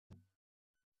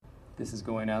This is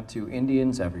going out to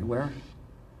Indians everywhere.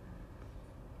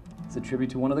 It's a tribute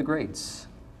to one of the greats,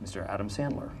 Mr. Adam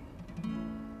Sandler.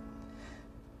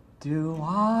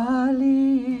 Diwali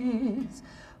is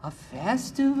a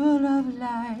festival of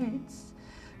lights.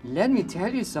 Let me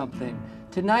tell you something.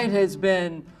 Tonight has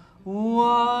been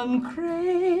one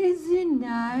crazy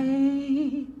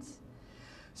night.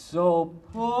 So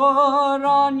put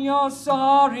on your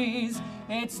saris.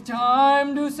 It's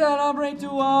time to celebrate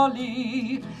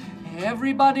Diwali.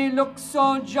 Everybody looks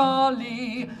so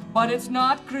jolly, but it's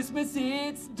not Christmas,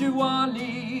 it's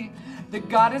Diwali. The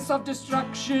goddess of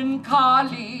destruction,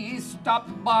 Kali,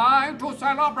 stopped by to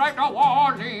celebrate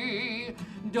Diwali.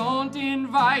 Don't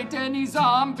invite any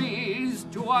zombies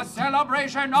to a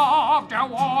celebration of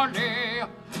Diwali.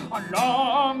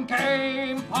 Along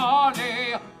came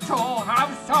Polly to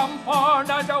have some fun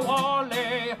at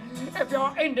Diwali. If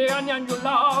you're Indian and you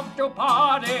love to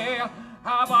party,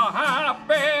 have a